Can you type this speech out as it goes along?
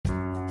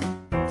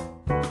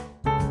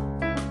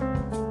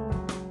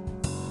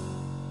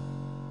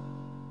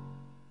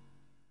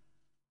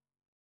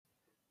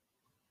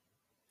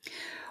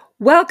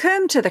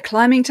Welcome to the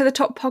Climbing to the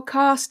Top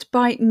podcast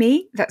by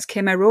me, that's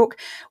Kim O'Rourke,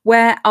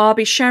 where I'll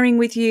be sharing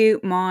with you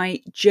my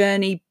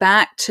journey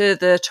back to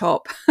the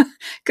top,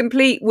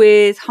 complete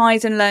with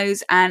highs and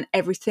lows and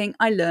everything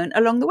I learned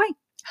along the way.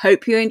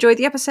 Hope you enjoy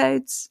the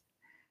episodes.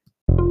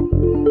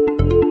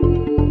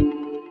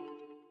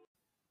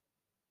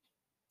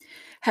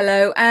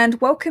 Hello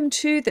and welcome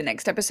to the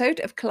next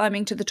episode of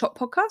Climbing to the Top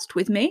podcast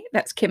with me,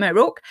 that's Kim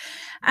O'Rourke.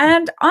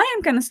 And I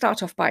am going to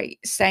start off by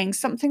saying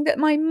something that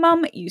my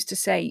mum used to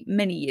say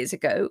many years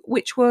ago,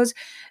 which was,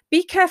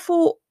 be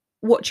careful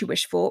what you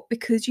wish for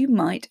because you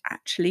might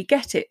actually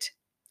get it.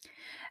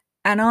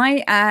 And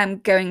I am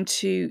going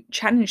to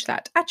challenge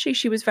that. Actually,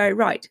 she was very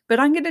right, but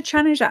I'm going to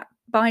challenge that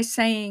by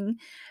saying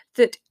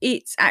that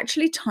it's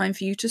actually time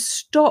for you to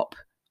stop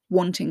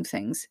wanting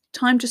things,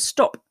 time to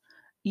stop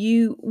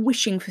you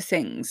wishing for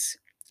things.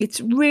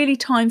 It's really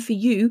time for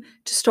you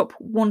to stop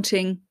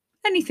wanting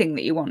anything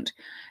that you want.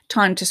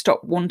 Time to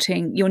stop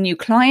wanting your new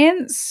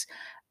clients,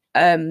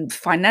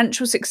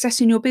 financial success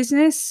in your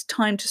business.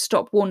 Time to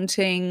stop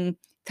wanting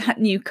that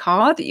new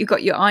car that you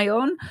got your eye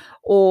on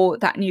or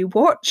that new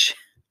watch.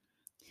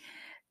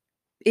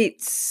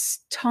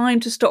 It's time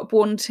to stop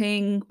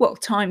wanting,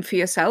 time for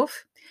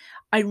yourself.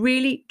 I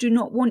really do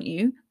not want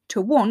you to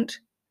want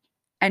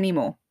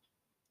anymore.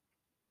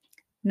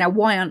 Now,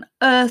 why on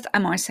earth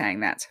am I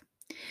saying that?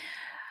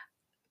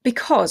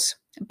 Because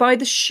by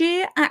the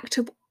sheer act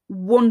of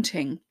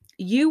wanting,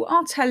 you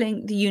are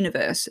telling the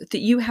universe that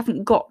you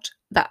haven't got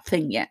that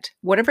thing yet,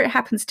 whatever it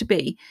happens to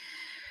be.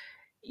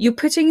 You're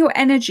putting your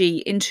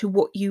energy into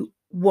what you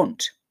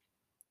want.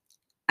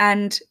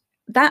 And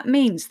that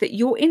means that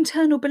your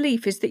internal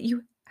belief is that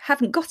you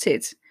haven't got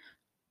it.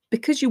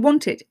 Because you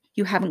want it,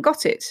 you haven't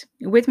got it.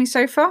 You with me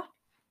so far?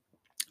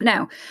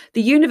 Now,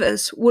 the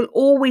universe will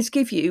always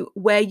give you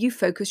where you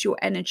focus your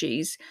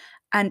energies,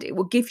 and it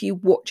will give you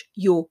what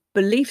your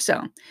beliefs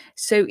are.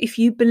 So if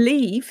you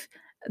believe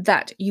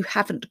that you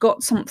haven't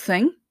got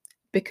something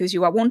because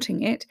you are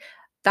wanting it,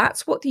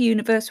 that's what the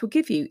universe will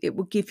give you. It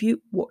will give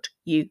you what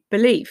you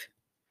believe.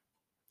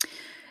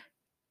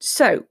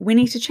 So we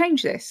need to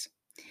change this.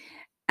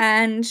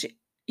 And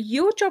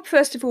your job,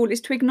 first of all, is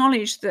to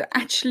acknowledge that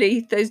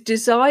actually those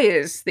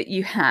desires that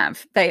you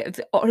have,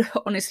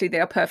 honestly,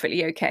 they are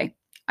perfectly okay.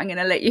 I'm going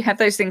to let you have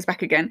those things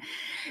back again.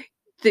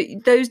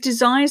 Those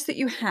desires that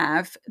you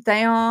have,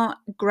 they are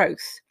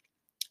growth.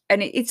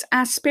 And it's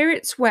our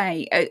spirit's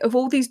way of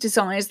all these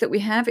desires that we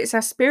have. It's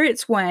our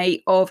spirit's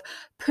way of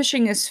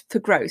pushing us for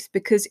growth,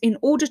 because in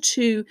order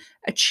to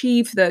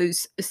achieve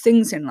those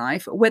things in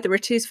life, whether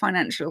it is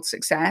financial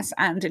success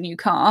and a new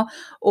car,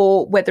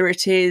 or whether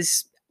it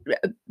is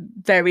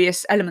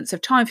various elements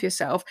of time for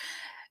yourself,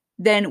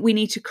 then we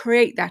need to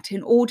create that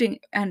in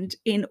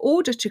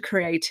order to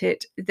create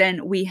it,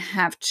 then we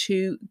have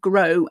to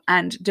grow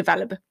and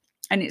develop.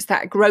 And it's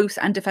that growth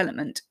and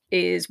development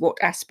is what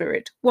our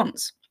spirit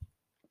wants.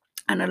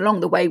 And along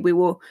the way, we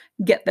will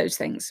get those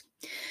things.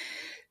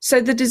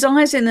 So the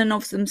desires in and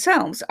of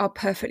themselves are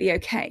perfectly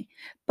okay.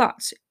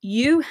 But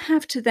you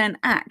have to then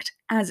act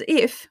as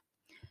if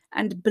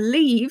and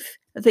believe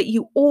that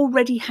you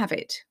already have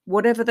it,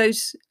 whatever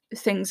those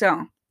things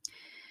are.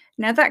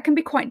 Now, that can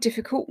be quite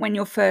difficult when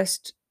you're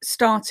first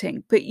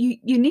starting, but you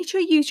need to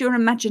use your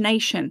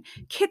imagination.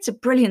 Kids are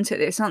brilliant at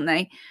this, aren't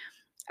they?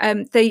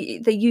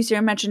 They use their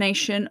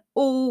imagination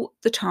all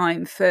the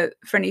time for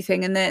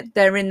anything, and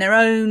they're in their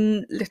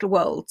own little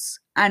worlds,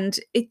 and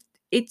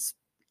it's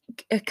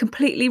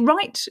completely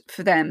right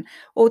for them.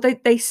 Or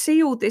they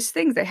see all these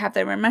things. They have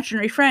their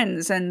imaginary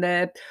friends, and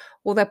they're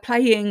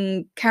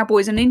playing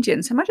cowboys and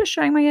Indians. Am I just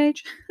showing my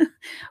age?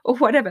 Or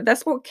whatever.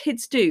 That's what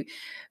kids do.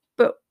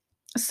 But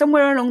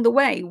somewhere along the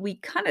way, we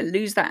kind of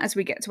lose that as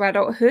we get to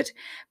adulthood.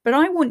 But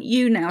I want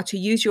you now to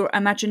use your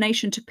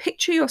imagination to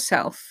picture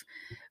yourself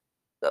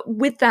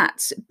with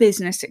that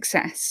business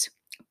success.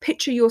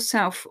 Picture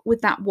yourself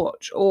with that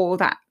watch or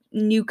that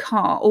new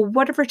car or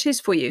whatever it is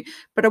for you.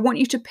 But I want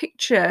you to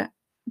picture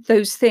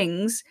those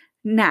things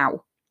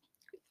now.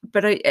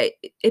 But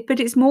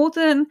it's more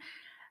than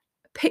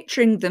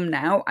picturing them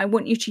now. I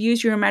want you to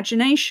use your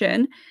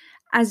imagination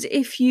as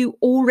if you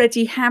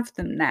already have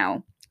them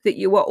now, that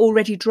you are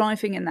already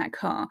driving in that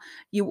car.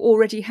 You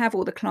already have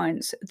all the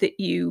clients that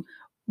you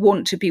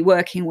want to be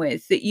working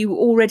with, that you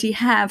already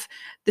have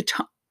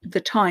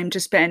the time to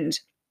spend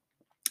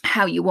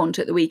how you want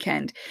at the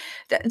weekend.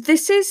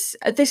 This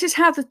is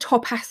how the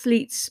top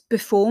athletes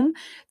perform.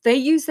 They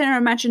use their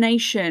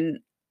imagination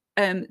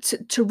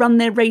to run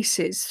their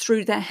races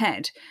through their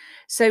head.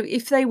 So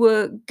if they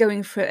were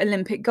going for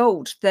Olympic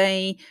gold,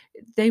 they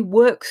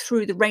work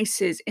through the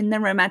races in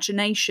their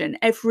imagination.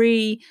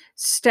 Every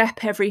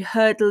step, every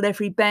hurdle,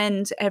 every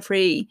bend,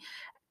 every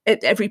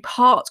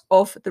part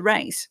of the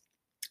race.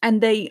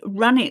 And they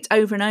run it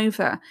over and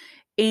over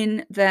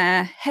in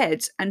their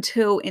heads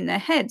until in their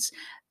heads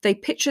they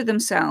picture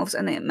themselves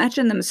and they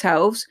imagine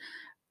themselves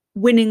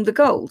winning the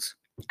gold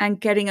and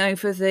getting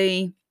over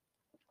the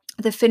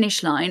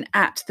finish line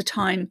at the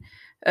time,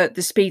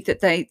 the speed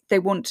that they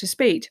want to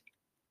speed.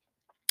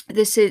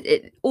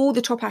 all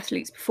the top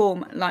athletes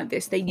perform like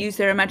this. They use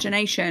their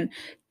imagination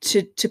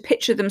to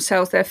picture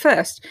themselves there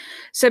first.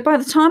 So by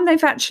the time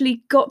they've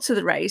actually got to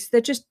the race,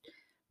 they're just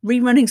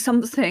rerunning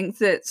something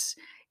that's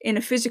in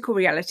a physical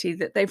reality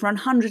that they've run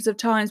hundreds of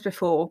times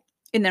before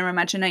in their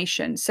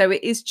imagination. So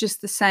it is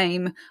just the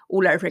same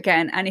all over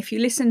again. And if you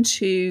listen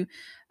to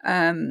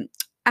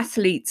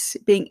athletes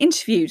being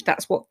interviewed,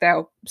 that's what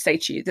they'll say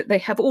to you, that they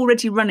have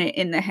already run it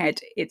in their head.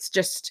 It's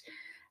just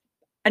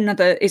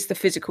is the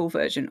physical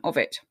version of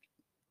it.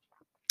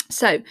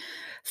 So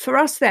for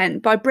us then,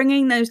 by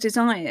bringing those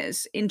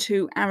desires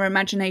into our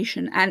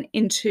imagination and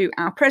into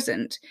our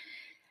present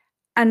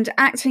and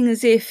acting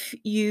as if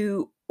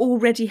you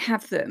already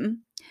have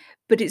them,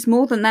 but it's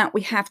more than that,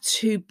 we have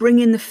to bring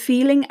in the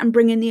feeling and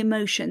bring in the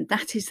emotion.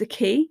 That is the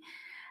key.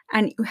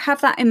 And you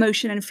have that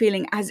emotion and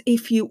feeling as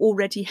if you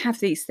already have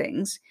these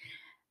things.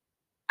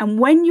 And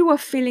when you are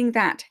feeling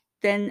that,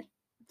 then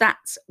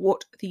that's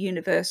what the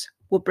universe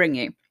will bring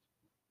you.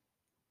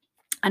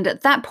 And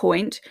at that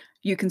point,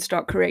 you can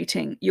start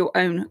creating your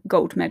own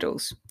gold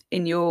medals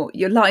in your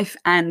life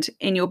and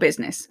in your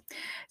business.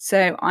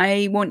 So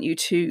I want you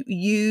to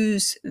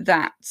use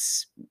that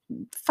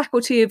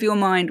faculty of your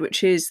mind,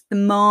 which is the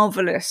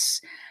marvelous,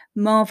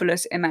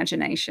 marvelous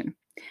imagination,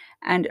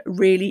 and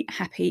really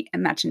happy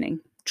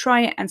imagining.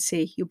 Try it and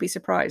see. You'll be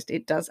surprised.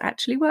 It does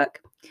actually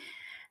work.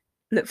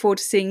 Look forward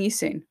to seeing you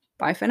soon.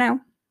 Bye for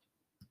now.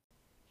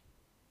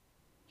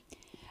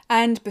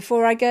 And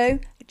before I go,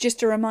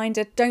 just a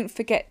reminder, don't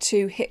forget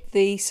to hit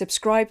the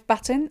subscribe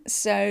button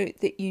so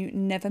that you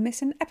never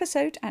miss an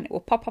episode and it will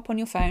pop up on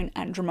your phone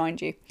and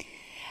remind you.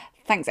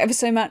 Thanks ever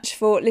so much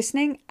for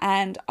listening,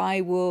 and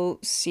I will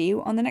see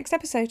you on the next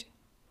episode.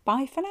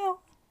 Bye for now.